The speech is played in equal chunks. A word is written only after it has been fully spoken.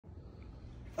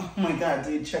Oh my God,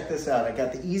 dude, check this out. I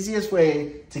got the easiest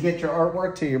way to get your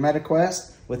artwork to your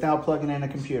MetaQuest without plugging in a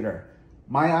computer.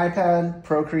 My iPad,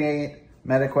 Procreate,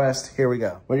 MetaQuest, here we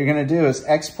go. What you're gonna do is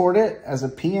export it as a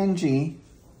PNG.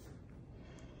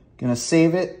 Gonna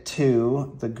save it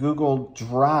to the Google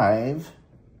Drive.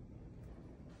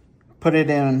 Put it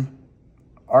in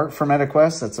Art for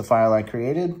MetaQuest, that's a file I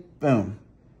created. Boom.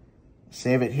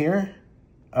 Save it here,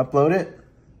 upload it.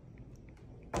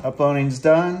 Uploading's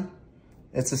done.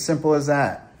 It's as simple as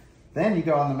that. Then you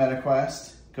go on the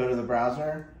MetaQuest, go to the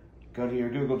browser, go to your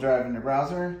Google Drive in your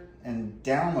browser, and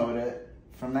download it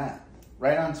from that,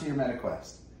 right onto your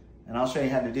MetaQuest. And I'll show you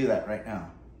how to do that right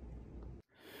now.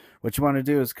 What you want to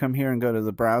do is come here and go to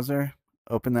the browser,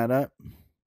 open that up,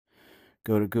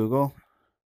 go to Google,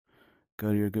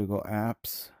 go to your Google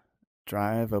Apps,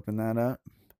 Drive, open that up.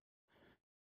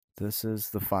 This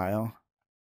is the file,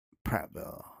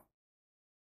 Prattville.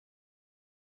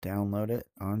 Download it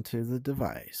onto the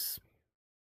device.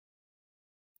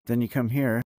 Then you come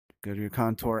here, go to your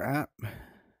Contour app,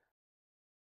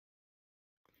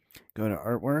 go to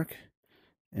Artwork,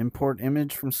 import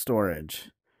image from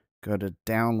storage, go to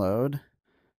Download,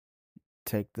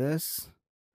 take this,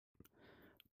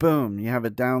 boom, you have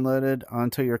it downloaded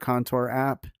onto your Contour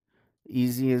app.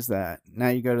 Easy as that. Now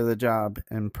you go to the job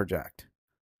and project.